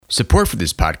Support for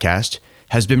this podcast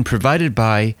has been provided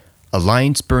by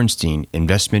AllianceBernstein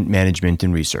Investment Management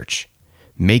and Research,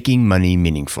 making money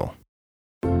meaningful.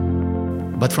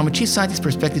 But from a chief scientist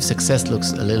perspective, success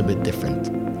looks a little bit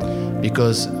different,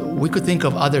 because we could think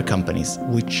of other companies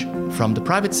which, from the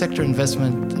private sector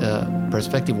investment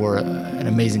perspective, were an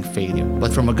amazing failure.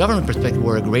 But from a government perspective,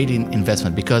 were a great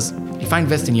investment, because if I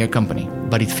invest in your company,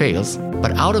 but it fails,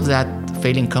 but out of that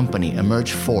failing company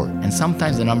emerge 4, and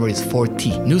sometimes the number is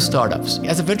 40 new startups.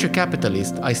 As a venture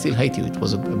capitalist, I still hate you. It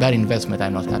was a bad investment.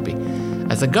 I'm not happy.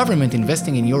 As a government,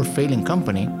 investing in your failing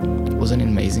company was an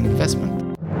amazing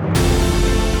investment.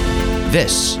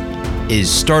 This is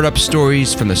Startup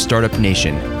Stories from the Startup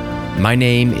Nation. My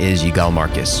name is Yigal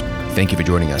Marcus. Thank you for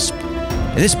joining us.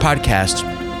 In this podcast,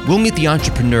 we'll meet the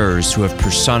entrepreneurs who have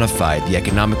personified the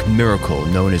economic miracle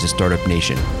known as the Startup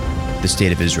Nation, the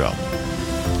State of Israel.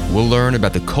 We'll learn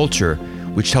about the culture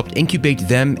which helped incubate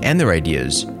them and their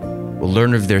ideas. We'll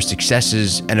learn of their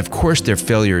successes and, of course, their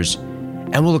failures.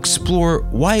 And we'll explore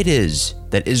why it is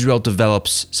that Israel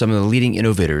develops some of the leading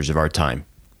innovators of our time.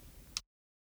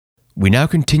 We now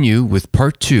continue with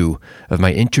part 2 of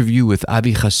my interview with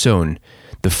Avi Chasson,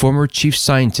 the former chief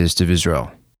scientist of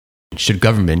Israel. Should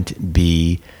government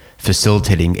be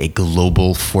facilitating a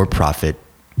global for-profit,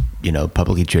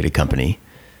 publicly traded company?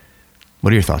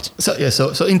 What are your thoughts? So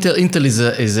Intel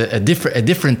is a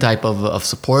different type of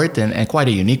support and quite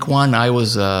a unique one. I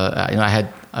was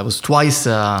twice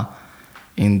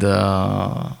in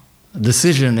the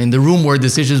room where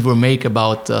decisions were made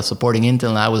about supporting Intel,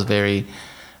 and I was very.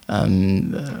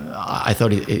 I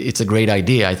thought it's a great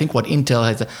idea. I think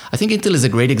Intel is a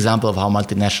great example of how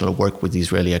multinationals work with the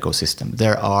Israeli ecosystem.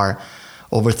 There are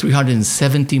over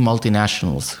 370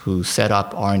 multinationals who set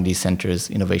up R&D centers,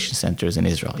 innovation centers in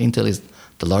Israel. Intel is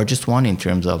the largest one in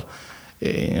terms of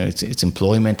its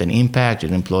employment and impact.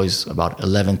 It employs about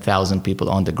 11,000 people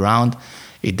on the ground.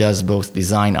 It does both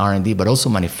design R&D, but also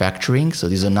manufacturing. So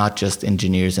these are not just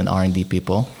engineers and R&D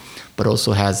people, but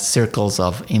also has circles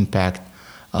of impact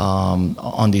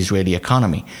on the Israeli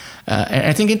economy. And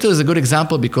I think Intel is a good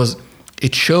example because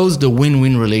it shows the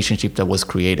win-win relationship that was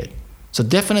created. So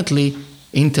definitely,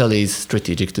 Intel is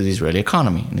strategic to the Israeli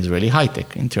economy and Israeli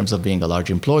high-tech in terms of being a large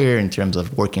employer, in terms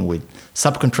of working with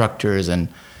subcontractors, and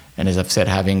as I've said,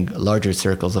 having larger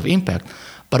circles of impact.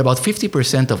 But about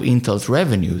 50% of Intel's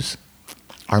revenues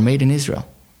are made in Israel.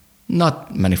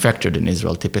 Not manufactured in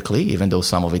Israel typically, even though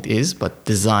some of it is, but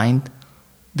designed,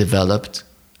 developed,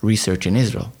 research in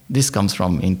Israel. This comes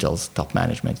from Intel's top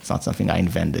management. It's not something I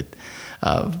invented.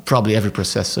 Probably every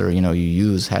processor you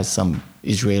use has some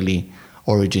Israeli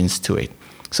origins to it.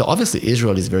 So obviously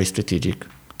Israel is very strategic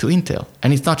to Intel.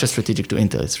 And it's not just strategic to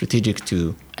Intel. It's strategic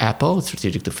to Apple. It's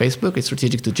strategic to Facebook. It's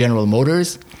strategic to General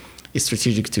Motors. It's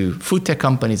strategic to food tech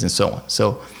companies and so on.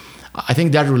 So I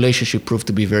think that relationship proved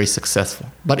to be very successful.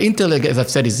 But Intel, as I've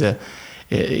said, is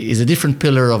a different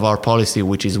pillar of our policy,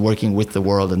 which is working with the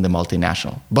world and the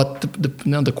multinational. But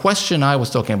the question I was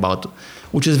talking about,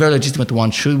 which is a very legitimate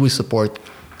one, should we support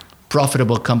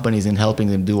profitable companies in helping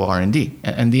them do R&D?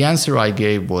 And the answer I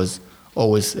gave was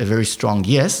always a very strong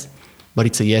yes, but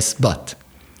it's a yes, but.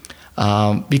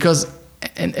 Because,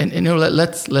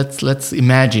 let's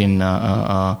imagine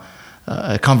a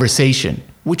conversation,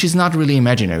 which is not really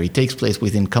imaginary. It takes place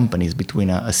within companies between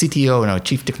a CTO and a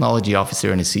chief technology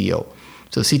officer and a CEO.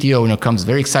 So the CTO, comes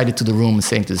very excited to the room,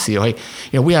 saying to the CEO,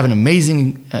 "Hey, we have an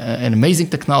amazing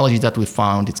technology that we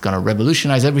found. It's going to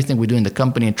revolutionize everything we do in the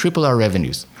company and triple our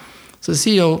revenues." So the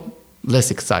CEO,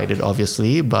 less excited,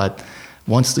 obviously, but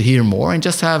wants to hear more and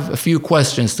just have a few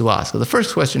questions to ask. So the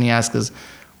first question he asks is,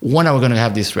 "When are we going to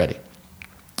have this ready?"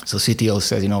 So CTO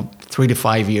says, 3 to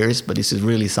 5 years, but this is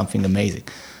really something amazing.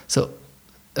 So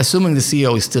assuming the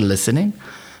CEO is still listening,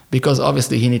 because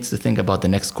obviously he needs to think about the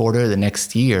next quarter, the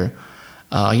next year.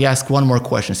 He asked one more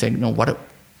question, saying,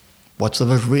 what sort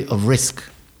of risk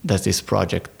does this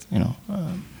project,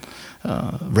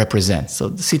 represent? So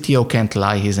the CTO can't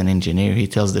lie. He's an engineer. He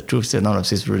tells the truth. He said, "No,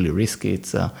 this is really risky.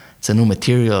 It's a new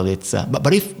material.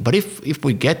 But if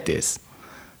we get this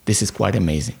is quite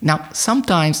amazing." Now,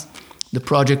 sometimes the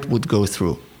project would go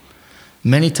through.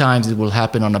 Many times it will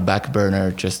happen on a back burner.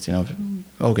 Just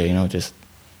just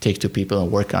take 2 people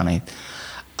and work on it.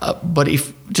 But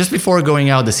if just before going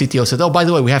out, the CTO said, "Oh, by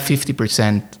the way, we have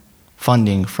 50%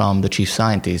 funding from the chief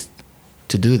scientist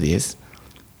to do this,"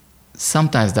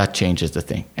 sometimes that changes the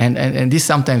thing. And this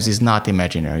sometimes is not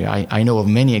imaginary. I know of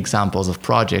many examples of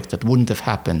projects that wouldn't have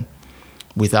happened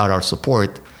without our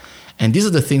support. And these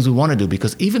are the things we want to do,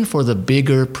 because even for the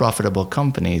bigger, profitable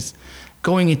companies,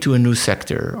 going into a new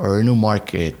sector or a new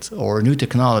market or a new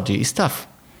technology is tough.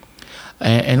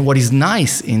 And what is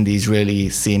nice in the Israeli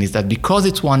scene is that because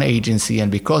it's one agency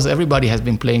and because everybody has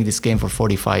been playing this game for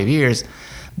 45 years,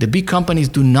 the big companies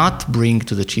do not bring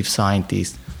to the chief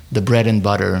scientist the bread and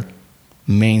butter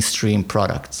mainstream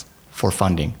products for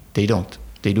funding. They don't.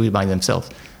 They do it by themselves.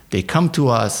 They come to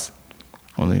us,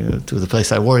 to the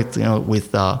place I worked,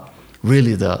 with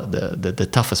really the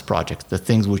toughest projects, the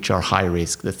things which are high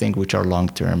risk, the things which are long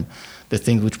term, the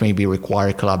things which maybe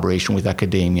require collaboration with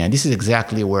academia. And this is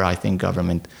exactly where I think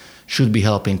government should be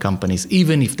helping companies,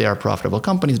 even if they are profitable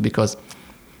companies, because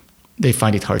they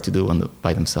find it hard to do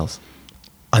by themselves.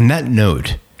 On that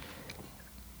note,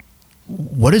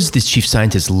 what does the chief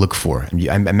scientist look for?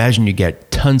 I imagine you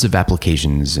get tons of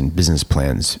applications and business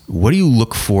plans. What do you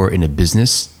look for in a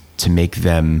business to make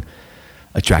them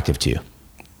attractive to you?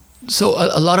 So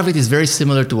a lot of it is very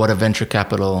similar to what a venture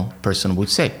capital person would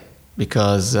say,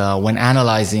 because when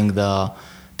analyzing the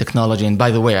technology, and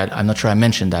by the way, I'm not sure I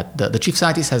mentioned that, the chief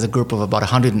scientist has a group of about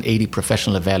 180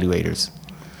 professional evaluators,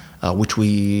 which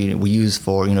we use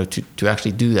for, to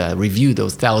actually do that, review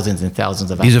those thousands and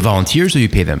thousands of These are volunteers or you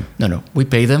pay them? No, we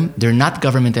pay them. They're not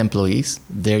government employees.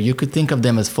 You could think of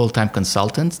them as full-time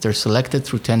consultants. They're selected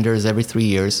through tenders every 3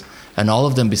 years, and all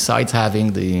of them, besides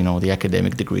having the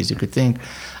academic degrees, you could think,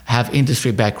 have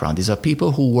industry background. These are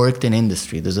people who worked in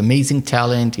industry. There's amazing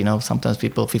talent, sometimes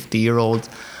people 50-year-olds,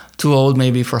 too old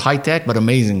maybe for high tech, but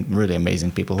amazing, really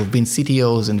amazing people who've been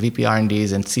CTOs and VP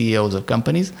R&Ds and CEOs of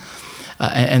companies.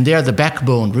 And they are the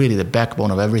backbone, really the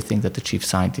backbone of everything that the chief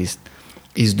scientist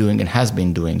is doing and has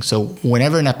been doing. So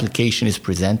whenever an application is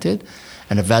presented,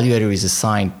 an evaluator is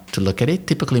assigned to look at it,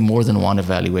 typically more than one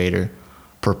evaluator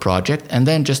per project. And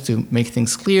then just to make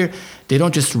things clear, they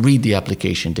don't just read the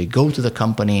application. They go to the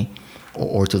company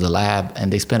or to the lab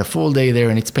and they spend a full day there,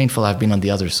 and it's painful. I've been on the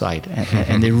other side.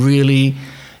 And they really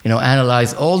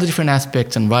analyze all the different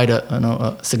aspects and write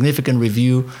a significant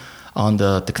review on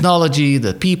the technology,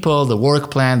 the people, the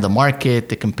work plan, the market,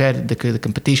 the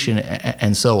competition,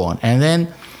 and so on. And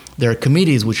then there are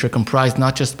committees which are comprised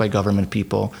not just by government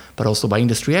people, but also by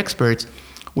industry experts,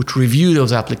 which review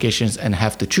those applications and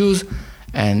have to choose.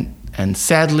 And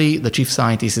sadly, the chief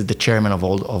scientist is the chairman of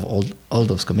all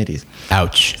those committees.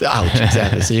 Ouch. Ouch,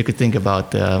 exactly. So you could think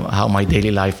about how my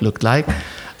daily life looked like.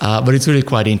 But it's really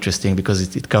quite interesting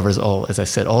because it covers all, as I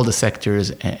said, all the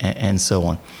sectors and so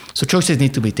on. So choices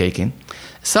need to be taken.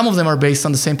 Some of them are based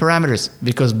on the same parameters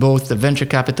because both the venture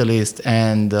capitalist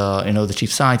and the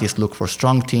chief scientist look for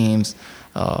strong teams,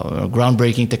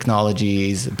 groundbreaking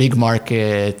technologies, big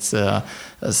markets,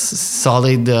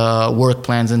 solid work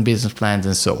plans and business plans,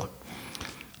 and so on.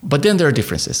 But then there are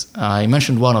differences. I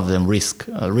mentioned one of them, risk.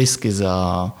 Risk is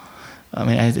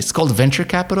it's called venture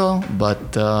capital,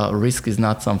 but risk is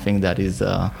not something that is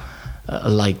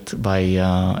liked by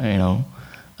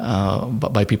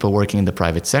people working in the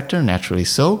private sector, naturally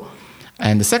so.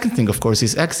 And the second thing, of course,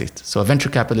 is exit. So a venture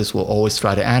capitalist will always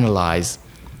try to analyze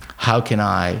how can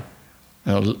I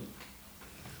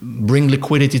bring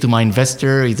liquidity to my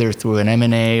investor, either through an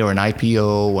M&A or an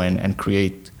IPO, and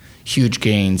create huge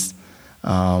gains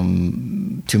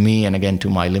to me and again to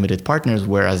my limited partners,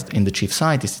 whereas in the chief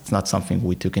scientist, it's not something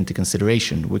we took into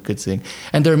consideration. We could say,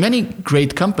 and there are many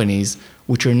great companies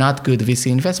which are not good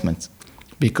VC investments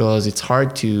because it's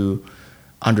hard to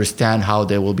understand how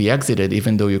they will be exited,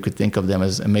 even though you could think of them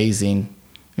as amazing,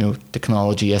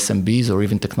 technology SMBs or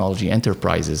even technology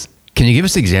enterprises. Can you give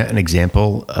us an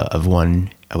example of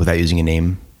one, without using a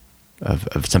name,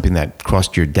 of something that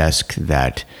crossed your desk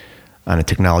that on a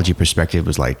technology perspective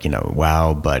was like,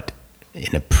 wow, but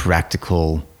in a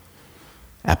practical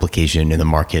application in the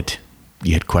market,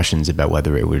 you had questions about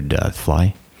whether it would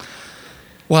fly?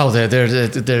 Well, there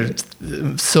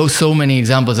are so many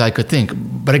examples I could think.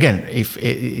 But again,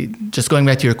 just going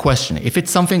back to your question, if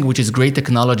it's something which is great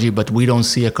technology, but we don't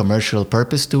see a commercial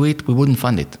purpose to it, we wouldn't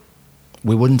fund it.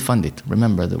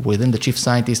 Remember that within the chief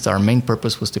scientist, our main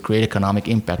purpose was to create economic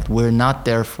impact. We're not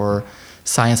there for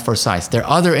science. There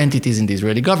are other entities in the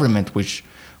Israeli government which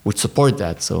support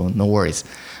that, so no worries.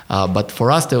 But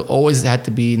for us, there always had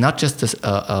to be not just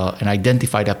an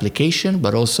identified application,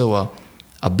 but also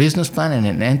a business plan and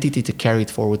an entity to carry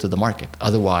it forward to the market.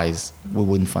 Otherwise, we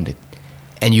wouldn't fund it.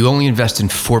 And you only invest in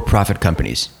for-profit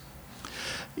companies?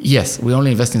 Yes, we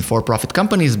only invest in for-profit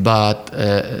companies, but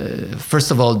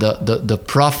first of all, the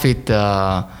profit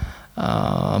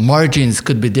margins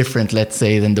could be different, let's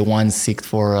say, than the ones sought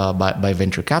for by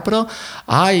venture capital.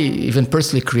 I even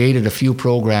personally created a few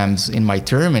programs in my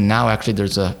term, and now actually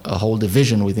there's a whole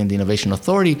division within the Innovation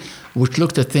Authority which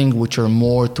looked at things which are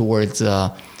more towards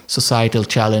societal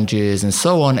challenges and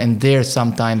so on, and there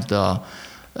sometimes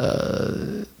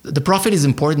the profit is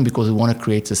important because we want to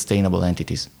create sustainable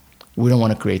entities. We don't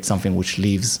want to create something which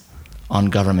lives on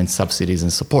government subsidies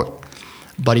and support.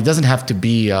 But it doesn't have to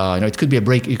be, it could be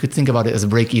you could think about it as a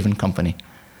break-even company.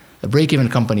 A break-even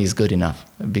company is good enough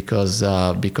because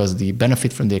the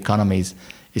benefit from the economy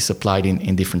is supplied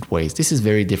in different ways. This is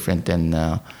very different than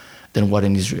what a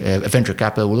venture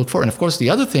capital will look for. And of course, the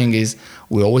other thing is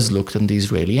we always looked on the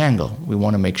Israeli angle. We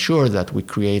want to make sure that we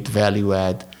create value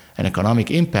add and economic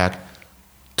impact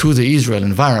to the Israel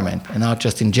environment and not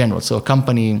just in general. So a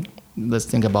company, let's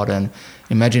think about an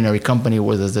imaginary company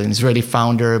where there's an Israeli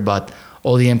founder, but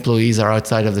all the employees are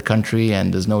outside of the country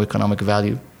and there's no economic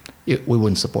value. We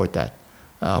wouldn't support that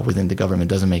within the government.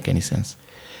 It doesn't make any sense.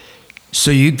 So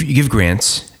you give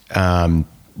grants.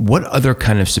 What other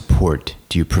kind of support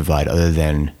do you provide other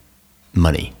than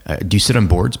money? Do you sit on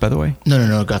boards, by the way?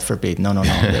 No, God forbid. No.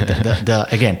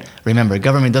 Again, remember,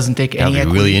 government doesn't take any equity. That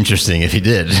would be really interesting if you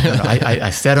did. I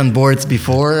sat on boards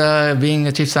before being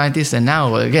a chief scientist and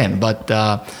now again. But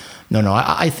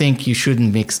I think you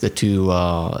shouldn't mix the two.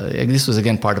 This was,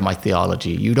 again, part of my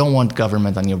theology. You don't want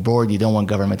government on your board. You don't want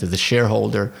government as a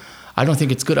shareholder. I don't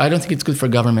think it's good. I don't think it's good for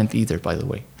government either, by the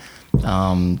way.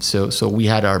 So we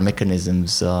had our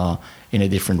mechanisms in a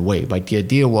different way. But the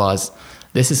idea was,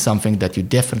 this is something that you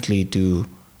definitely do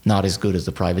not as good as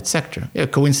the private sector. Yeah,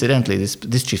 coincidentally,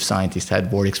 this chief scientist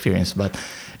had board experience, but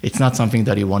it's not something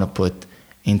that you want to put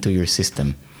into your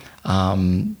system.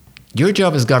 Your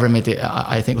job as government,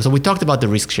 I think, so we talked about the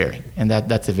risk sharing, and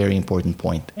that's a very important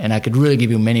point. And I could really give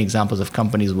you many examples of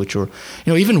companies which were,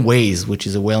 even Waze, which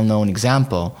is a well-known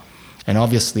example, and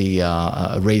obviously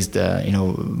raised,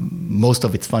 most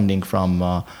of its funding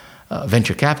from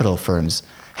venture capital firms,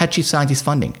 had chief scientist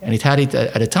funding. And it had it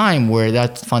at a time where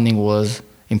that funding was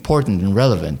important and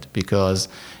relevant because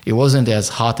it wasn't as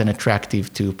hot and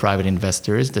attractive to private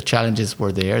investors. The challenges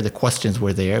were there. The questions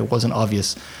were there. It wasn't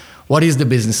obvious. What is the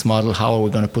business model? How are we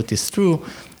going to put this through?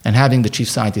 And having the chief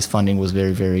scientist funding was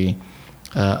very, very,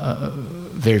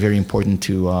 very important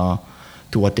to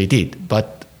what they did.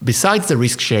 But besides the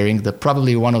risk sharing,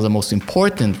 probably one of the most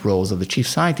important roles of the chief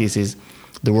scientist is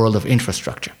the world of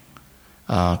infrastructure.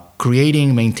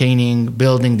 Creating, maintaining,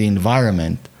 building the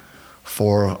environment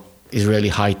for Israeli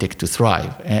high-tech to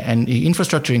thrive. And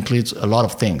infrastructure includes a lot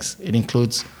of things. It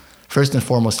includes, first and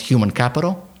foremost, human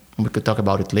capital. And we could talk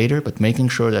about it later, but making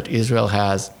sure that Israel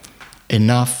has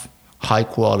enough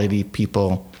high-quality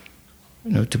people,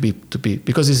 to be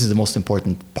because this is the most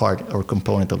important part or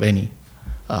component of any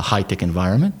high-tech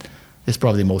environment. It's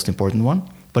probably the most important one.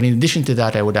 But in addition to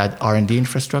that, I would add R&D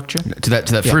infrastructure. To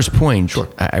that first point, sure.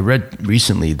 I read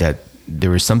recently that there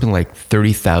was something like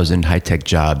 30,000 high-tech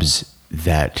jobs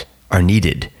that are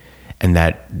needed, and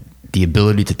that the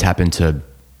ability to tap into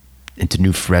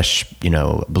new, fresh,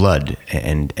 blood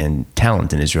and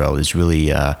talent in Israel is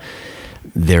really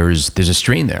there's a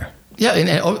strain there. Yeah,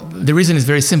 and the reason is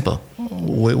very simple.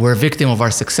 We're a victim of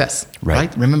our success,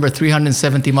 right? Remember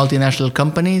 370 multinational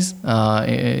companies,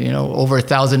 over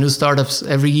 1,000 new startups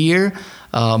every year,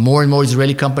 more and more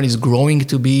Israeli companies growing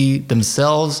to be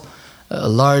themselves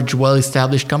large,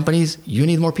 well-established companies. You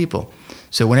need more people.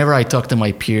 So whenever I talk to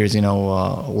my peers,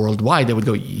 worldwide, they would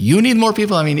go, you need more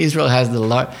people? I mean, Israel has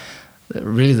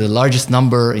really the largest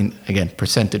number,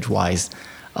 percentage-wise,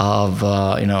 of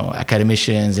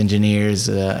academicians, engineers,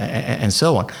 and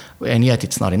so on, and yet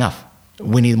it's not enough.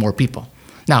 We need more people.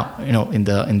 Now, in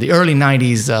the early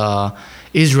 90s,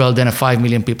 Israel, then a 5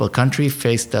 million people country,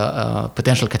 faced a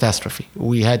potential catastrophe.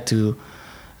 We had to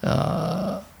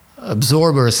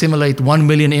absorb or assimilate 1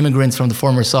 million immigrants from the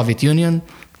former Soviet Union.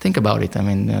 Think about it. I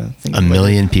mean, a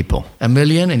million people. A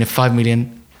million in a 5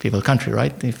 million people country,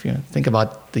 right? If you think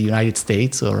about the United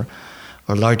States or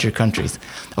larger countries.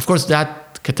 Of course,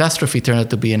 that catastrophe turned out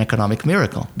to be an economic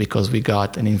miracle because we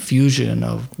got an infusion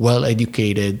of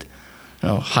well-educated,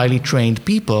 highly trained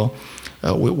people,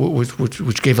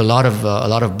 which gave a lot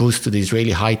of boost to the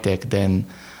Israeli high tech than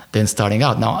starting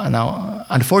out. Now,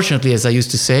 unfortunately, as I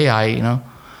used to say,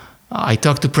 I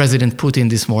talked to President Putin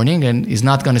this morning, and he's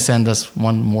not going to send us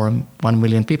 1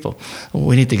 million people.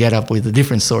 We need to get up with a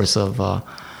different source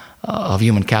of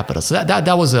human capital. So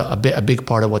that was a big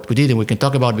part of what we did, and we can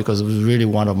talk about it because it was really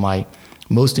one of my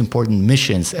most important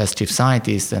missions as chief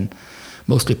scientist, and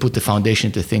mostly put the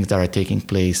foundation to things that are taking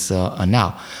place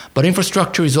now. But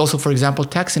infrastructure is also, for example,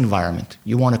 tax environment.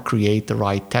 You want to create the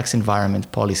right tax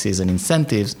environment, policies, and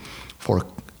incentives for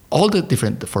all the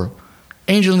different, for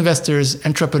angel investors,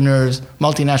 entrepreneurs,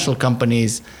 multinational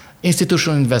companies,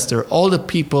 institutional investor, all the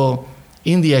people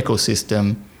in the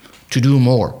ecosystem to do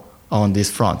more on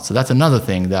this front. So that's another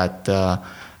thing that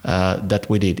that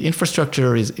we did.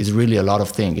 Infrastructure is really a lot of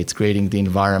things. It's creating the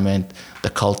environment, the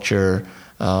culture,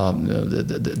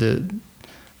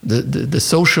 the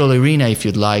social arena, if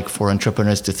you'd like, for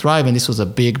entrepreneurs to thrive. And this was a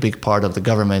big part of the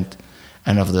government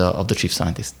and of the chief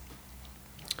scientist.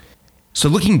 So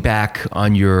looking back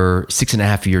on your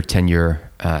 6.5-year tenure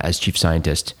as chief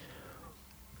scientist,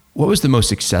 what was the most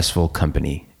successful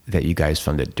company that you guys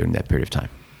funded during that period of time?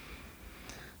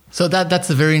 So that's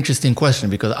a very interesting question,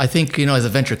 because I think, as a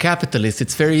venture capitalist,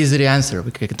 it's very easy to answer.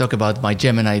 We can talk about my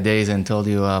Gemini days and tell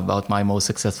you about my most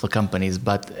successful companies.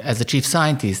 But as a chief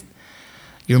scientist,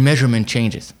 your measurement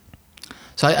changes.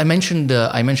 So I mentioned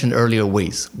earlier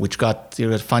Waze, which got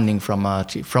funding from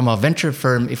a venture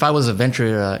firm. If I was a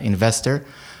venture investor,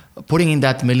 putting in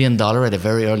that $1 million at a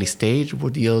very early stage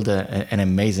would yield an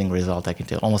amazing result. I can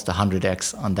tell, almost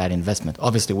 100x on that investment.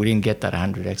 Obviously, we didn't get that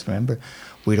 100x. Remember,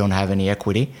 we don't have any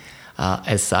equity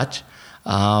as such.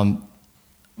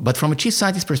 But from a chief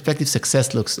scientist perspective,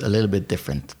 success looks a little bit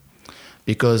different,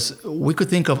 because we could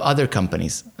think of other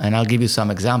companies, and I'll give you some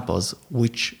examples,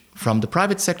 which from the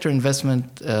private sector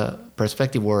investment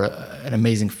perspective were an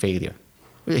amazing failure,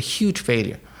 a huge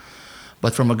failure.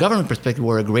 But from a government perspective,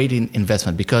 were a great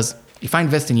investment, because if I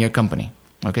invest in your company,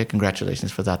 okay,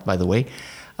 congratulations for that, by the way,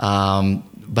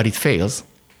 but it fails,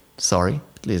 sorry,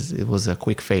 it was a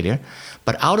quick failure.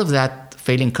 But out of that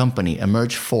failing company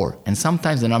emerge 4, and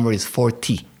sometimes the number is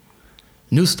 4T,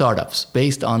 new startups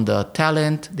based on the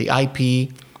talent, the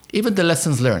IP, even the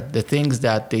lessons learned, the things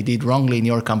that they did wrongly in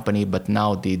your company but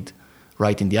now did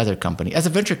right in the other company. As a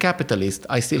venture capitalist,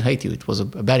 I still hate you. It was a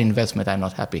bad investment. I'm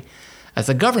not happy. As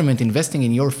a government, investing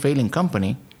in your failing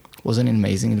company was an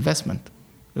amazing investment.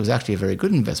 It was actually a very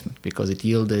good investment, because it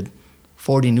yielded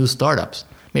 40 new startups.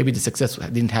 Maybe the success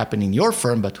didn't happen in your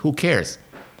firm, but who cares?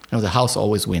 The house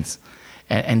always wins.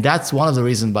 And that's one of the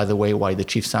reasons, by the way, why the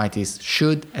chief scientist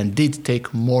should and did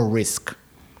take more risk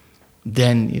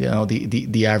than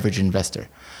the average investor.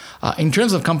 In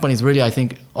terms of companies, really, I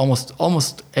think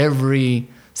almost every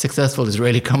successful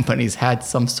Israeli companies had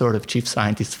some sort of chief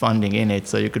scientist funding in it,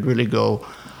 so you could really go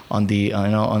on the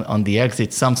on the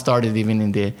exit. Some started even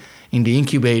in the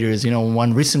incubators.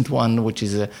 One recent one, which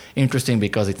is interesting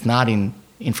because it's not in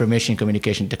information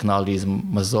communication technology, is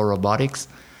Mazor Robotics,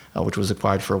 which was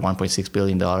acquired for $1.6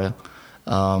 billion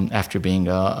after being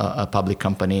a public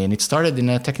company, and it started in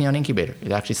a Technion incubator.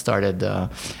 It actually started,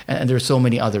 and there are so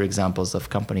many other examples of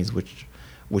companies which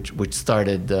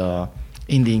started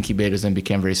in the incubators and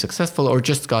became very successful, or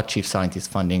just got chief scientist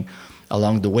funding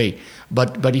along the way.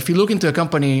 But if you look into a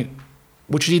company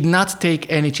which did not take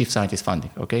any chief scientist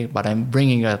funding, okay, but I'm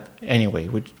bringing it anyway,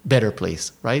 which Better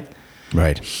Place, right?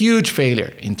 Right. Huge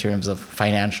failure in terms of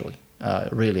financially.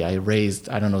 Really, I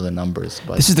don't know the numbers,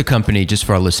 but this is the company, just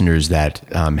for our listeners, that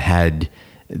had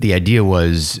the idea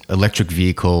was electric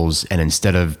vehicles, and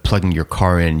instead of plugging your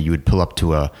car in, you would pull up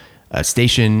to a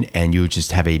station and you would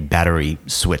just have a battery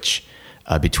switch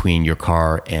between your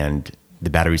car and the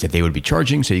batteries that they would be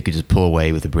charging, so you could just pull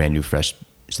away with a brand new fresh.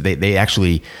 So they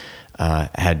actually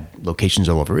had locations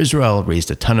all over Israel, raised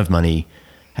a ton of money,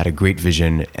 had a great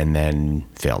vision, and then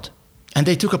failed. And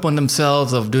they took upon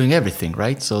themselves of doing everything,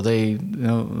 right? So they,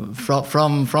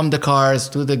 from the cars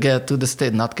to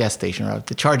the not gas station, right?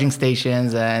 The charging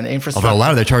stations and infrastructure. Although a lot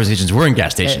of their charging stations were in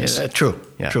gas stations. True.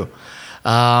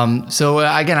 So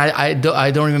again,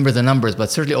 I don't remember the numbers,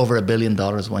 but certainly over $1 billion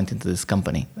went into this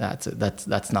company.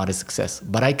 That's not a success.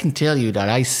 But I can tell you that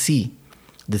I see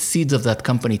the seeds of that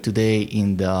company today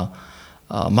in the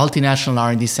multinational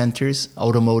R&D centers,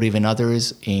 automotive and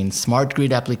others, in smart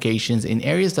grid applications, in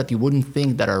areas that you wouldn't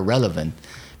think that are relevant,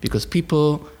 because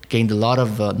people gained a lot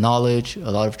of knowledge,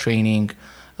 a lot of training,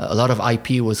 a lot of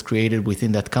IP was created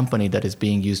within that company that is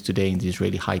being used today in the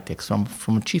Israeli high tech.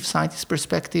 From a chief scientist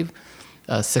perspective,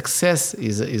 success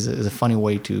is a funny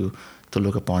way to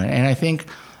look upon it. And I think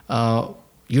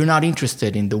you're not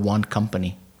interested in the one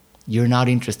company. You're not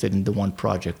interested in the one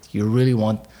project. You really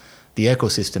want the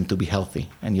ecosystem to be healthy.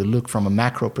 And you look from a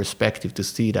macro perspective to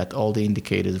see that all the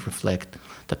indicators reflect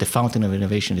that the fountain of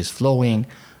innovation is flowing,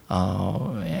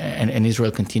 and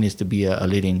Israel continues to be a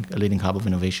leading hub of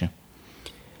innovation.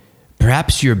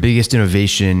 Perhaps your biggest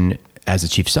innovation as a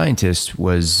chief scientist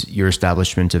was your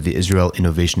establishment of the Israel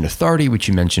Innovation Authority, which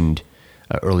you mentioned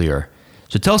earlier.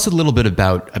 So tell us a little bit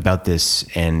about this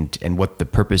and what the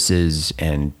purpose is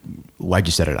and why'd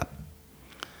you set it up?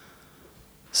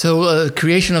 So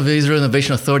creation of the Israel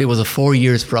Innovation Authority was a 4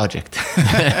 years project,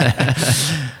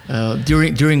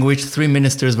 during which 3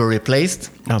 ministers were replaced.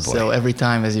 Oh, boy. So every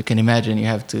time, as you can imagine, you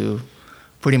have to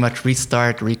pretty much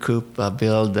restart, recoup,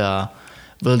 build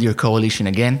your coalition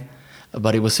again.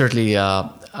 But it was certainly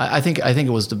a I think it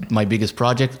was my biggest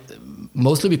project,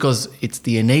 mostly because it's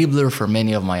the enabler for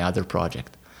many of my other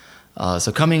projects.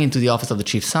 So coming into the office of the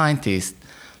chief scientist,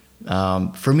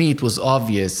 for me it was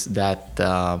obvious that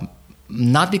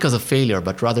not because of failure,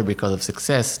 but rather because of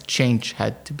success, change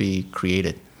had to be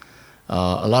created.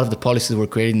 A lot of the policies were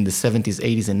created in the 70s,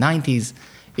 80s, and 90s.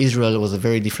 Israel was a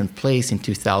very different place in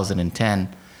 2010,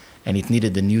 and it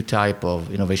needed a new type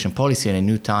of innovation policy and a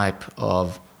new type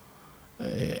of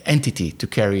entity to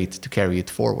carry it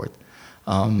forward.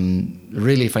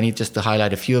 Really, if I need just to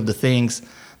highlight a few of the things,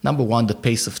 number one, the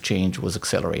pace of change was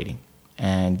accelerating,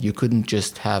 and you couldn't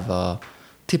just have a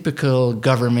typical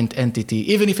government entity,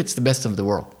 even if it's the best of the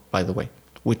world, by the way,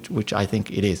 which I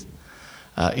think it is.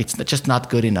 It's just not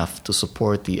good enough to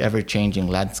support the ever-changing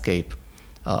landscape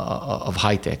of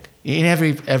high tech in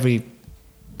every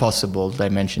possible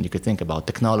dimension you could think about.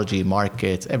 Technology,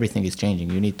 markets, everything is changing.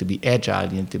 You need to be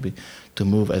agile. You need to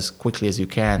move as quickly as you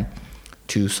can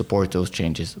to support those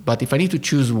changes. But if I need to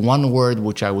choose one word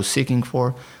which I was seeking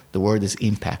for, the word is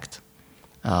impact.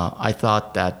 I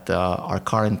thought that our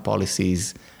current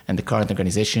policies and the current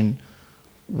organization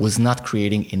was not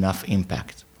creating enough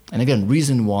impact. And again,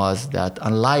 reason was that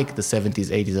unlike the 70s,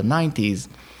 80s, and 90s,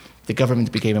 the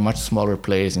government became a much smaller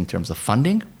player in terms of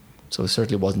funding, so it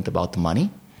certainly wasn't about the money.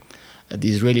 The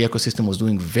Israeli ecosystem was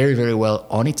doing very, very well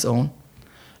on its own,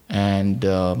 and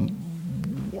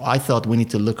I thought we need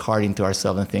to look hard into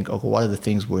ourselves and think, okay, what are the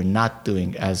things we're not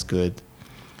doing as good,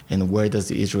 and where does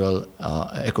the Israel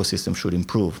ecosystem should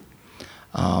improve?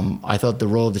 I thought the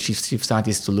role of the chief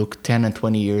scientist is to look 10 and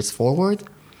 20 years forward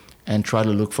and try to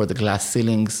look for the glass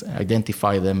ceilings,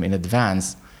 identify them in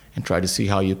advance, and try to see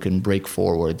how you can break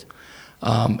forward.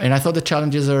 And I thought the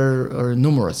challenges are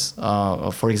numerous.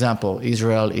 For example,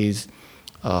 Israel is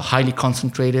highly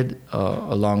concentrated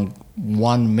along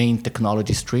one main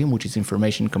technology stream, which is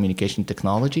information communication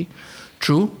technology.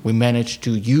 True, we managed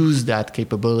to use that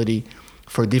capability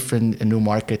for different new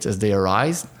markets as they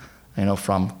arise,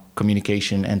 from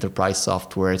communication, enterprise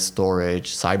software,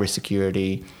 storage,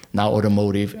 cybersecurity, now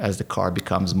automotive as the car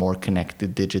becomes more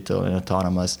connected, digital, and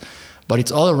autonomous. But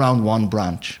it's all around one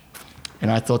branch. And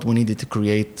I thought we needed to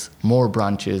create more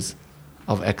branches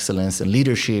of excellence and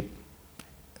leadership.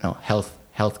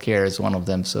 Healthcare is one of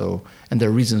them. And there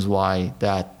are reasons why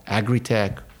that,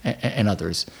 agri-tech and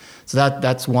others. So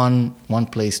that's one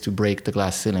place to break the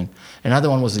glass ceiling. Another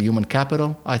one was the human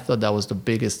capital. I thought that was the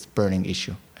biggest burning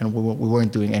issue. And we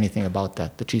weren't doing anything about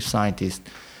that. The chief scientist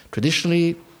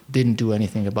traditionally didn't do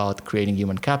anything about creating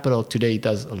human capital. Today it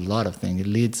does a lot of things. It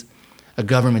leads a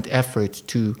government effort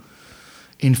to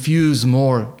infuse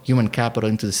more human capital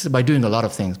into the system by doing a lot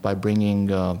of things, by bringing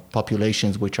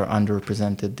populations which are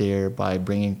underrepresented there, by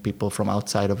bringing people from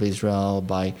outside of Israel,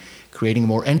 by creating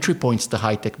more entry points to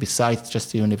high tech besides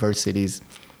just the universities.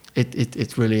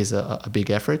 It really is a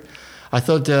big effort. I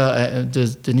thought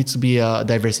there needs to be a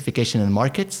diversification in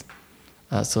markets.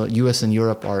 So US and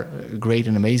Europe are great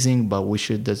and amazing, but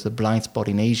there's a blind spot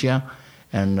in Asia.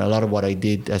 And a lot of what I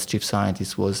did as chief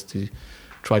scientist was to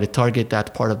try to target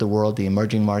that part of the world, the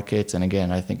emerging markets. And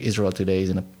again, I think Israel today is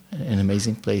in an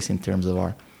amazing place in terms of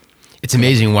our... It's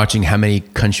amazing watching how many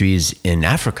countries in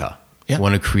Africa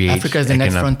want to create... Africa is the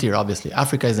next frontier, obviously.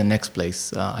 Africa is the next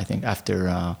place, I think,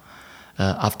 after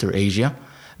Asia.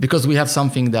 Because we have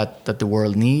something that the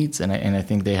world needs, and I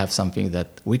think they have something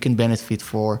that we can benefit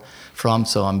from.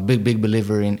 So I'm a big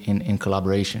believer in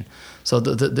collaboration. So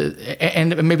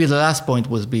and maybe the last point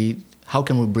was how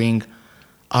can we bring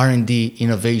R&D,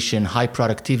 innovation, high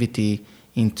productivity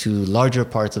into larger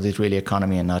parts of the Israeli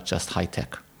economy and not just high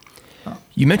tech.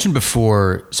 You mentioned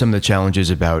before some of the challenges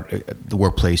about the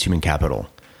workplace, human capital.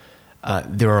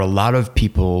 There are a lot of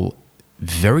people,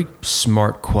 very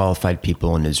smart, qualified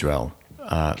people in Israel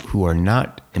who are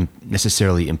not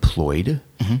necessarily employed.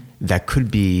 Mm-hmm. That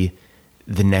could be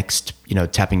the next,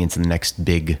 tapping into the next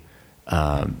big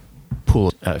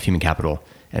pool of human capital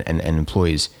and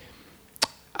employees.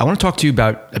 I want to talk to you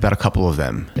about a couple of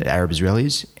them, Arab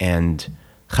Israelis and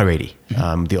Haredi,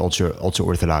 mm-hmm. The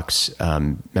ultra-Orthodox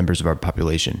members of our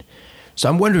population. So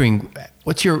I'm wondering,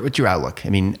 what's your outlook? I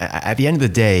mean, at the end of the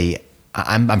day,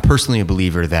 I'm personally a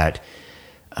believer that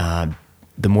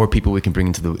the more people we can bring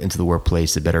into the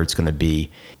workplace, the better it's going to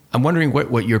be. I'm wondering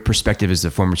what your perspective as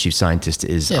a former chief scientist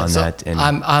is on that. And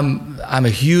I'm a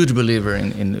huge believer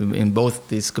in both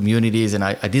these communities, and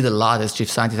I did a lot as chief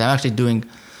scientist. I'm actually doing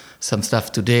some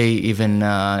stuff today, even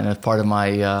as part of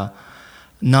my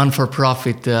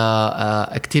non-for-profit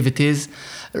activities.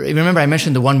 Remember, I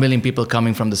mentioned the 1 million people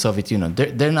coming from the Soviet Union.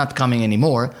 They're not coming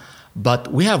anymore,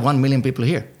 but we have 1 million people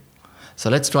here. So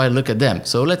let's try to look at them.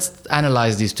 So let's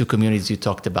analyze these two communities you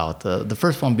talked about. The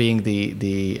first one being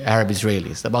the Arab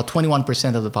Israelis, about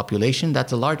 21% of the population.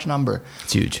 That's a large number.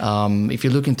 It's huge. If you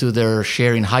look into their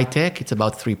share in high tech, it's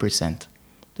about 3%.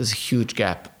 There's a huge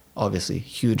gap, obviously,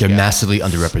 huge They're gap. massively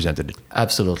underrepresented.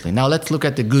 Absolutely. Now let's look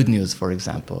at the good news, for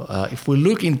example. If we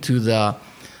look into the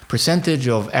percentage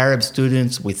of Arab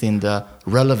students within the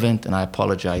relevant, and I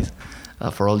apologize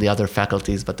for all the other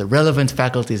faculties, but the relevant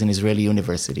faculties in Israeli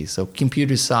universities, so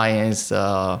computer science,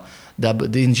 the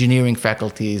engineering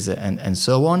faculties, and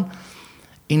so on.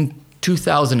 In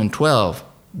 2012,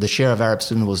 the share of Arab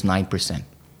students was 9%.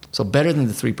 So better than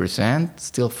the 3%,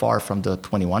 still far from the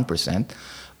 21%.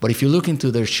 But if you look into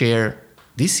their share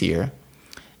this year,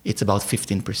 it's about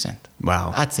 15%.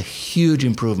 Wow. That's a huge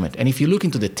improvement. And if you look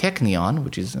into the Technion,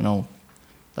 which is,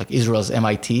 like Israel's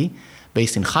MIT,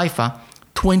 based in Haifa,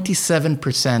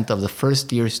 27% of the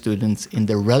first-year students in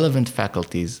the relevant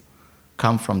faculties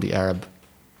come from the Arab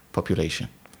population.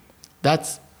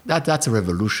 That's a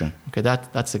revolution. Okay,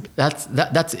 that's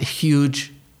a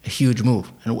huge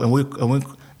move. And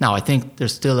now I think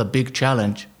there's still a big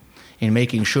challenge in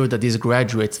making sure that these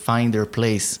graduates find their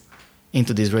place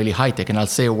into the Israeli high tech. And I'll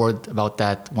say a word about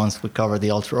that once we cover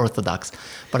the ultra-Orthodox.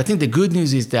 But I think the good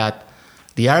news is that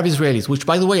the Arab Israelis, which,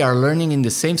 by the way, are learning in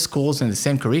the same schools and the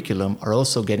same curriculum, are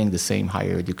also getting the same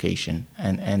higher education.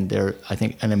 And they're, I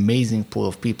think, an amazing pool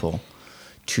of people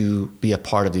to be a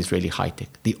part of the Israeli high-tech.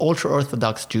 The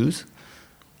ultra-Orthodox Jews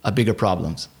are bigger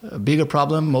problems. A bigger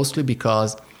problem mostly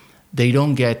because they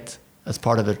don't get, as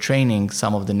part of their training,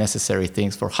 some of the necessary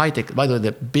things for high-tech. By the way,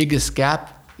 the biggest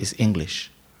gap is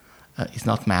English. It's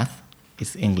not math,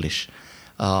 it's English.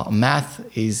 Math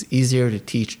is easier to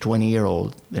teach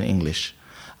 20-year-old than English.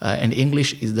 And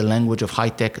English is the language of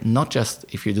high-tech, not just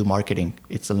if you do marketing.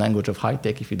 It's the language of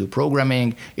high-tech if you do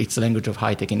programming. It's the language of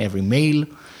high-tech in every mail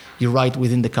you write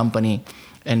within the company.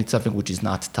 And it's something which is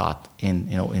not taught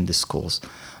in the schools.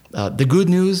 The good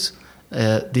news,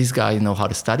 these guys know how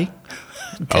to study.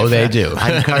 Oh, they do.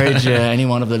 I encourage any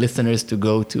one of the listeners to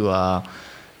go to,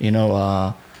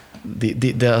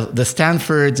 the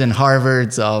Stanfords and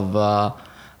Harvards of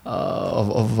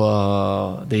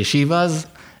the yeshivas.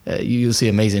 You see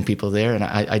amazing people there, and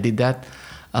I did that.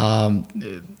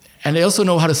 And they also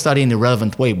know how to study in a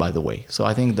relevant way, by the way. So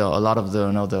I think a lot of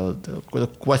the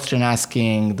question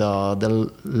asking,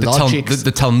 the logic,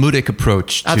 the Talmudic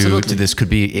approach to this could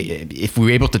be, if we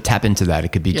were able to tap into that,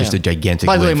 it could be just a gigantic.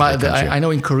 By the way, I know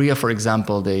in Korea, for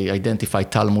example, they identify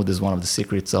Talmud as one of the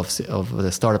secrets of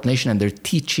the Startup Nation, and they're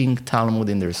teaching Talmud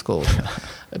in their schools.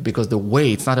 Because the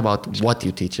way, it's not about what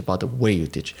you teach, about the way you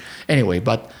teach. Anyway,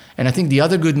 and I think the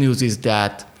other good news is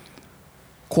that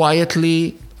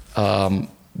quietly,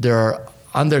 there are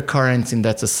undercurrents in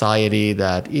that society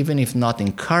that even if not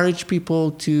encourage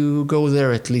people to go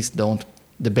there, at least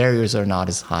the barriers are not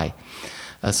as high.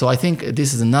 So I think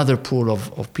this is another pool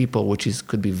of people which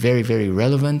could be very, very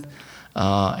relevant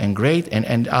and great.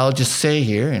 And I'll just say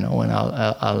here, and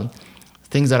I'll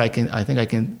things that I think I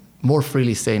can more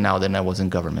freely say now than I was in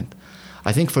government.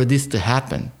 I think for this to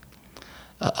happen,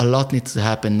 a lot needs to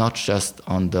happen, not just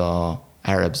on the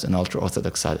Arabs and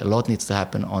ultra-Orthodox side. A lot needs to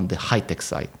happen on the high-tech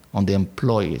side, on the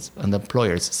employers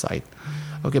side.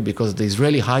 Okay, because the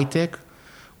Israeli high-tech,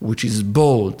 which is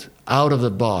bold, out of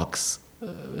the box,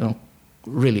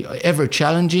 really ever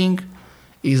challenging,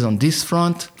 is on this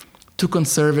front too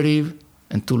conservative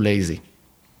and too lazy.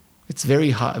 It's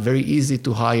very easy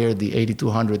to hire the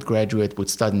 8,200 graduate who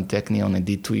studied in Technion and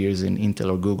did 2 years in Intel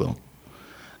or Google.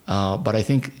 But I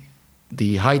think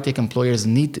the high-tech employers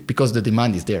need, because the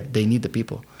demand is there, they need the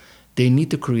people. They need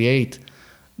to create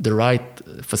the right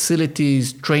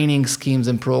facilities, training schemes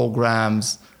and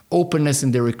programs, openness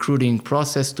in the recruiting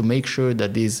process to make sure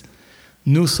that these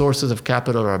new sources of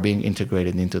capital are being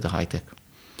integrated into the high-tech.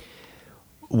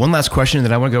 One last question,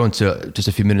 then I want to go into just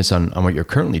a few minutes on what you're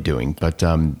currently doing. But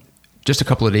just a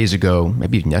couple of days ago,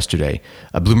 maybe even yesterday,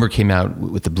 Bloomberg came out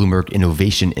with the Bloomberg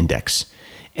Innovation Index,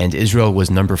 and Israel was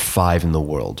number 5 in the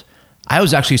world. I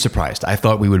was actually surprised. I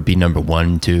thought we would be number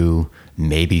 1, 2,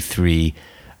 maybe 3.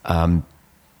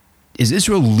 Is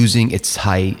Israel losing its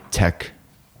high-tech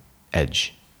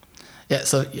edge? Yeah,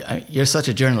 so you're such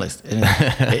a journalist.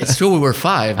 It's true we were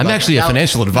 5. I'm actually a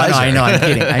financial advisor. No, I know,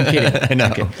 I'm kidding. I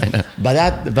know. But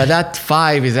that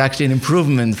 5 is actually an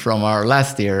improvement from our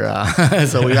last year.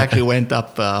 So we actually went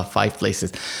up 5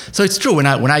 places. So it's true. When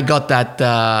I got that,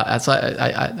 I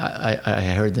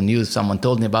heard the news, someone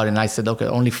told me about it, and I said, okay,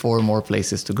 only 4 more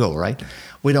places to go, right?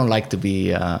 We don't like to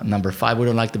be number 5. We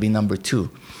don't like to be number 2.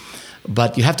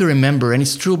 But you have to remember, and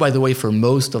it's true, by the way, for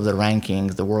most of the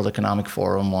rankings, the World Economic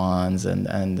Forum ones and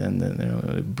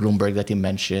Bloomberg that you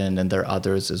mentioned, and there are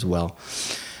others as well.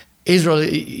 Israel,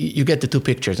 you get the two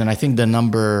pictures, and I think the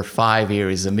number 5 here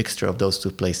is a mixture of those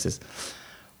two places.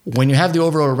 When you have the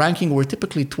overall ranking, we're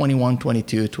typically 21,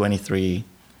 22, 23,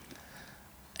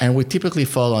 and we typically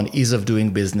fall on ease of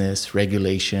doing business,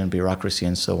 regulation, bureaucracy,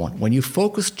 and so on. When you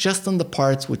focus just on the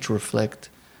parts which reflect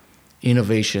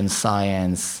innovation,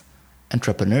 science,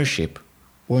 entrepreneurship,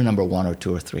 we're number 1 or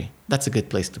 2 or 3. That's a good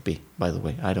place to be, by the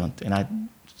way. I don't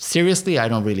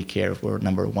really care if we're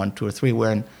number 1, 2, or 3.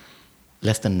 We're in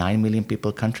less than 9 million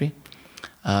people country.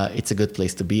 It's a good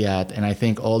place to be at. And I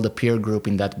think all the peer group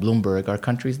in that Bloomberg are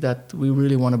countries that we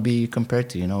really want to be compared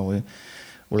to.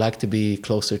 We like to be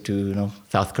closer to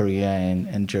South Korea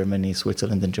and Germany,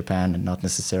 Switzerland and Japan, and not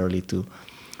necessarily to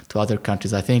other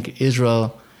countries. I think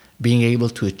Israel being able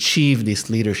to achieve this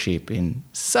leadership in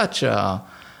such a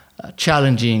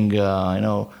challenging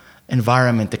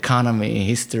environment, economy,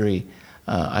 history,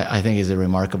 I think is a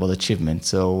remarkable achievement.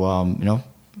 So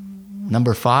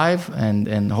number 5,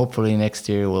 and hopefully next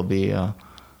year will be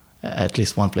at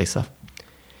least one place up.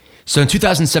 So in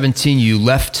 2017, you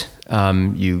left.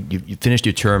 You finished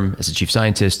your term as a chief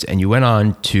scientist, and you went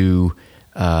on to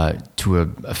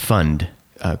a fund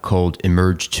called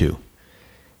Emerge 2,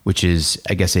 which is,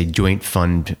 I guess, a joint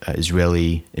fund,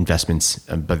 Israeli investments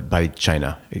by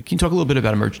China. Can you talk a little bit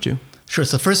about Emerge 2? Sure.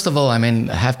 So first of all, I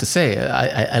have to say,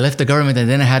 I left the government, and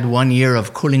then I had 1 year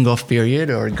of cooling off period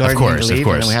or gardening leave. Of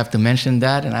course. And we have to mention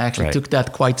that. And I actually took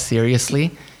that quite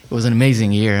seriously. It was an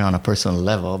amazing year on a personal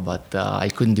level, but I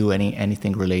couldn't do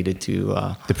anything related to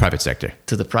the private sector.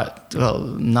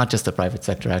 Not just the private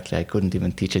sector. Actually, I couldn't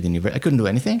even teach at the university. I couldn't do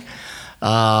anything.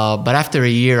 But after a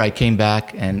year, I came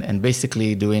back and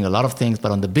basically doing a lot of things.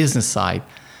 But on the business side,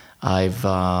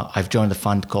 I've joined a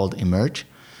fund called Emerge,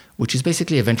 which is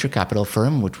basically a venture capital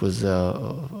firm, which was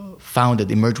founded.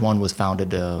 Emerge 1 was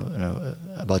founded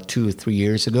about 2 or 3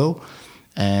 years ago,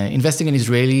 investing in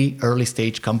Israeli early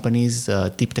stage companies,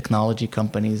 deep technology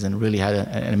companies, and really had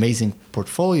an amazing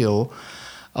portfolio.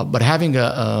 But having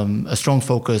a strong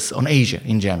focus on Asia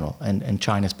in general and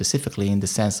China specifically, in the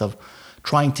sense of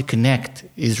trying to connect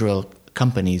Israel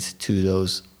companies to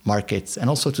those markets and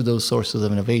also to those sources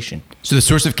of innovation. So the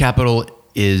source of capital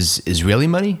is Israeli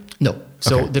money? No.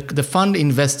 So okay. the fund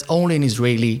invests only in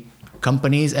Israeli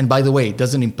companies, and by the way, it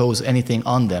doesn't impose anything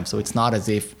on them. So it's not as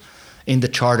if in the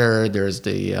charter there's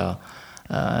the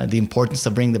importance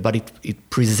of bringing but it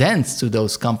presents to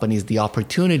those companies the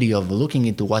opportunity of looking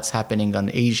into what's happening on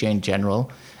Asia in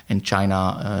general and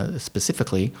China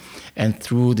specifically, and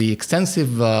through the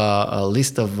extensive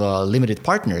list of limited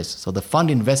partners. So the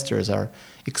fund investors are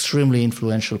extremely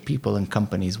influential people and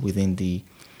companies within the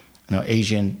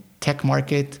Asian tech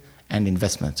market and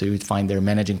investment. So you would find they're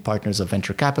managing partners of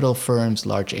venture capital firms,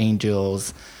 large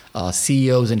angels,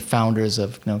 CEOs and founders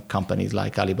of companies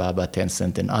like Alibaba,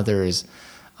 Tencent, and others.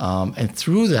 And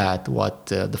through that, what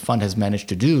the fund has managed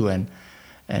to do,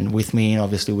 and with me,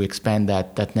 obviously, we expand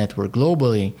that network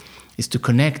globally, is to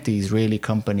connect the Israeli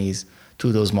companies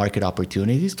to those market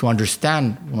opportunities, to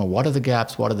understand what are the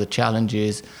gaps, what are the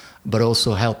challenges, but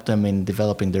also help them in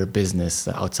developing their business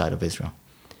outside of Israel.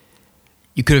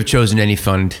 You could have chosen any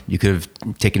fund. You could have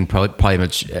taken probably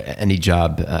much any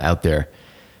job out there.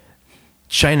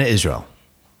 China, Israel,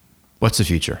 what's the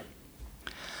future?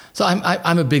 So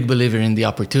I'm a big believer in the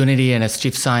opportunity, and as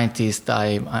chief scientist,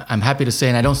 I'm happy to say,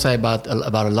 and I don't say about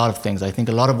a lot of things. I think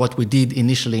a lot of what we did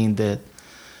initially in the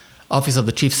office of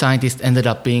the chief scientist ended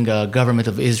up being a government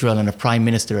of Israel and a prime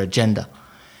minister agenda.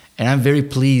 And I'm very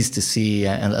pleased to see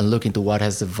and look into what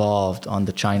has evolved on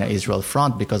the China-Israel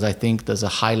front, because I think there's a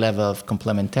high level of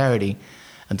complementarity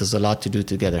and there's a lot to do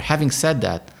together. Having said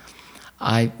that,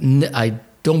 I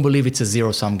don't believe it's a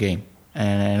zero-sum game.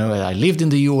 And I know I lived in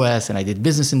the U.S. and I did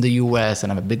business in the U.S.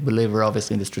 and I'm a big believer,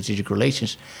 obviously, in the strategic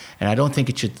relations. And I don't think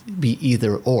it should be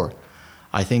either or.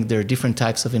 I think there are different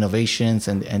types of innovations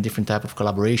and different type of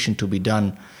collaboration to be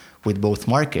done with both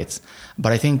markets.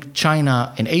 But I think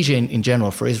China and Asia in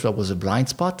general for Israel was a blind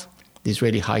spot. The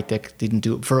Israeli high-tech didn't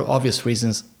do it for obvious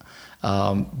reasons.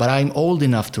 But I'm old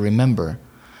enough to remember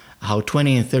how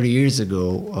 20 and 30 years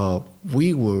ago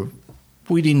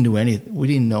we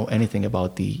didn't know anything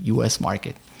about the U.S.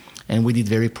 market, and we did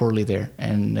very poorly there.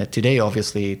 And today,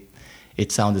 obviously,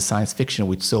 it sounded science fiction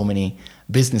with so many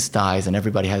business ties, and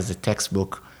everybody has a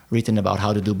textbook written about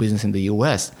how to do business in the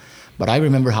U.S. But I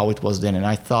remember how it was then, and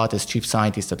I thought as chief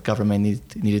scientist that government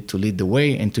needed to lead the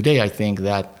way. And today, I think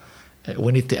that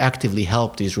we need to actively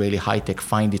help the Israeli high tech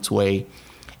find its way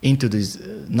into these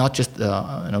not just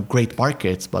great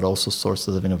markets, but also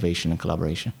sources of innovation and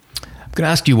collaboration. I'm going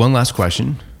to ask you one last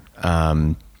question,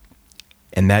 and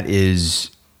that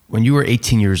is, when you were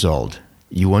 18 years old,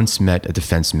 you once met a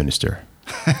defense minister.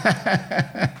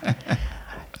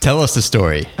 Tell us the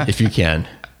story, if you can.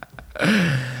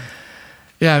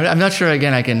 Yeah, I'm not sure.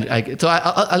 Again, so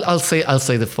I'll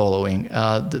say the following: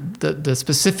 the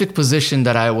specific position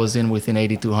that I was in within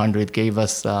 8200 gave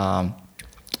us.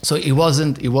 So it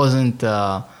wasn't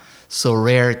so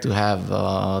rare to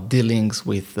have dealings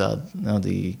with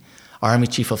the Army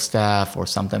Chief of Staff or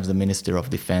sometimes the Minister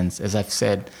of Defense. As I've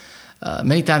said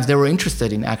many times, they were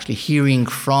interested in actually hearing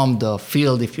from the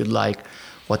field, if you'd like,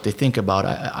 what they think about.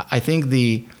 I think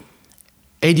the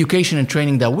education and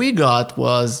training that we got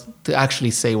was to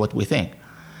actually say what we think.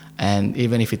 And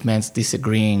even if it meant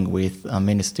disagreeing with a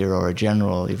minister or a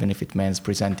general, even if it meant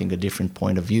presenting a different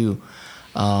point of view,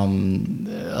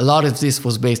 a lot of this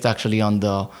was based actually on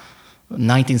the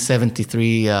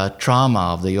 1973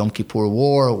 trauma of the Yom Kippur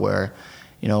War, where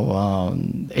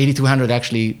 8200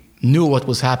 actually knew what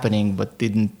was happening but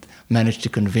didn't manage to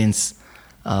convince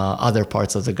other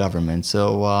parts of the government.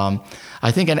 So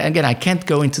I think, and again, I can't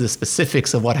go into the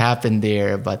specifics of what happened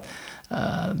there, but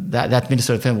that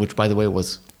Minister of Defense, which by the way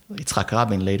was Yitzhak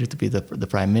Rabin, later to be the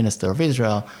Prime Minister of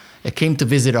Israel, came to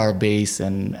visit our base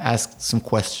and asked some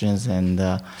questions and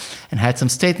had some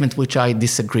statements which I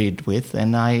disagreed with,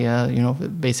 and I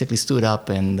basically stood up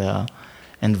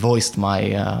and voiced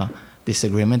my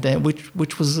disagreement,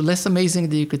 which was less amazing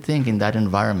than you could think in that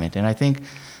environment. And I think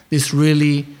this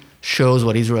really shows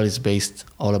what Israel is based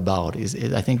all about. Is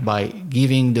I think by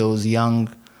giving those young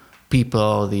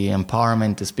people the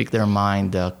empowerment to speak their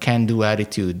mind, the can-do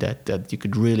attitude that you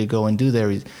could really go and do there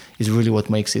is really what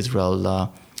makes Israel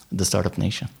the startup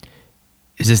nation.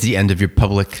 Is this the end of your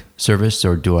public service,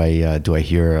 or do I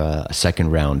hear a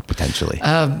second round potentially?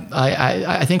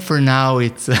 I think for now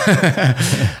it's.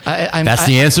 That's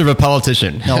the answer of a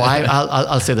politician. No,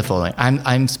 I'll say the following.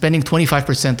 I'm spending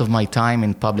 25% of my time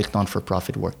in public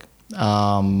non-for-profit work,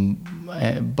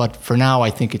 but for now I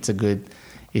think it's a good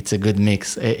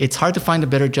mix. It's hard to find a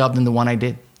better job than the one I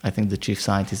did. I think the chief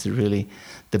scientist is really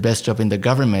the best job in the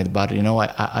government, but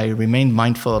I remain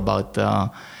mindful about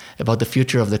the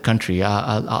future of the country.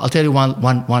 I'll tell you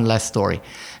one last story.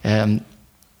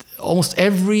 Almost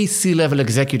every C-level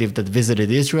executive that visited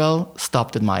Israel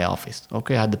stopped at my office.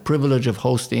 Okay, I had the privilege of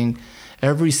hosting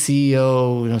every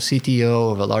CEO,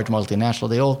 CTO of a large multinational.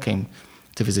 They all came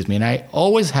to visit me, and I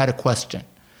always had a question.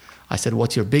 I said,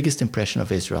 "What's your biggest impression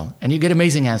of Israel?" And you get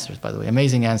amazing answers, by the way,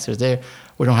 amazing answers there.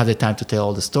 We don't have the time to tell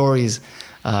all the stories.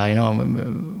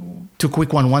 Two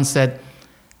quick one. One said,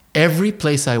 "Every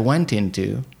place I went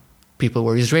into, people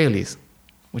were Israelis,"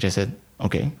 which I said,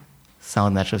 okay,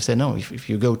 sound natural. I said, no, if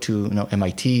you go to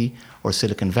MIT or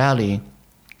Silicon Valley,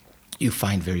 you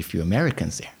find very few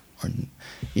Americans there. Or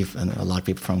a lot of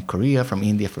people from Korea, from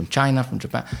India, from China, from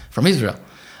Japan, from Israel.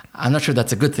 I'm not sure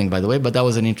that's a good thing, by the way, but that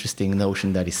was an interesting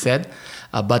notion that he said.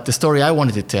 But the story I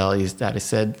wanted to tell is that he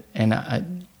said, and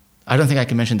I don't think I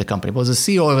can mention the company, but it was the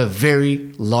CEO of a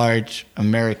very large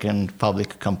American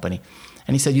public company.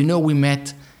 And he said, we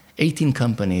met 18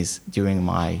 companies during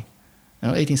my,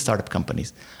 18 startup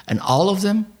companies. And all of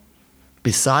them,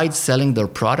 besides selling their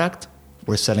product,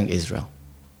 were selling Israel.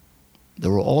 They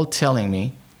were all telling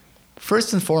me,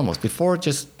 first and foremost, before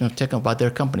just talking about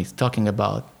their companies, talking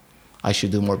about I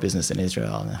should do more business in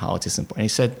Israel and how it is important. And he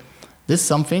said, this is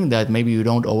something that maybe you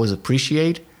don't always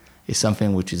appreciate, is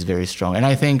something which is very strong. And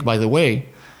I think, by the way,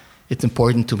 it's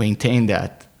important to maintain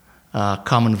that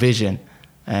common vision.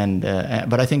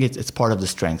 But I think it's part of the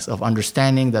strengths of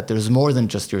understanding that there's more than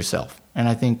just yourself. And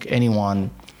I think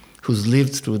anyone who's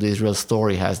lived through the Israel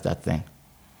story has that thing.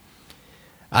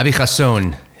 Avi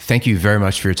Chasson, thank you very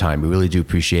much for your time. We really do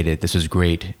appreciate it. This was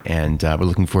great. And we're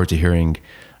looking forward to hearing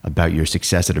about your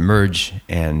success at Emerge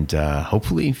and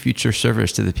hopefully future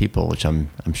service to the people, which I'm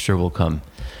sure will come.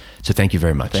 So thank you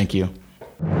very much. Thank you.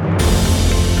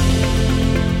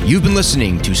 You've been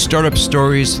listening to Startup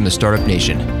Stories from the Startup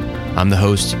Nation. I'm the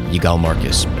host, Yigal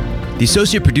Marcus. The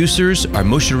associate producers are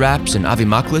Moshe Raps and Avi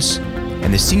Maklis,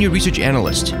 and the senior research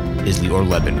analyst is Lior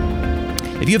Leben.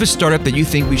 If you have a startup that you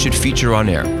think we should feature on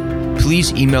air,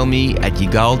 please email me at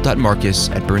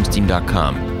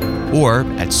yigal.marcus@bernstein.com or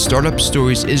at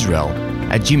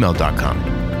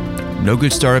startupstoriesisrael@gmail.com. No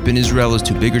good startup in Israel is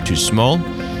too big or too small.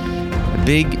 A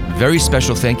big, very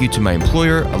special thank you to my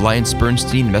employer, Alliance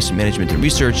Bernstein Investment Management and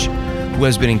Research, who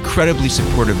has been incredibly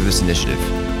supportive of this initiative.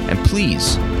 And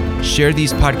please share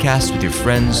these podcasts with your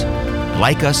friends,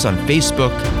 like us on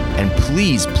Facebook, and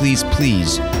please, please,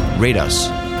 please rate us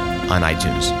on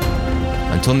iTunes.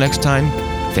 Until next time,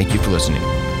 thank you for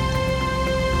listening.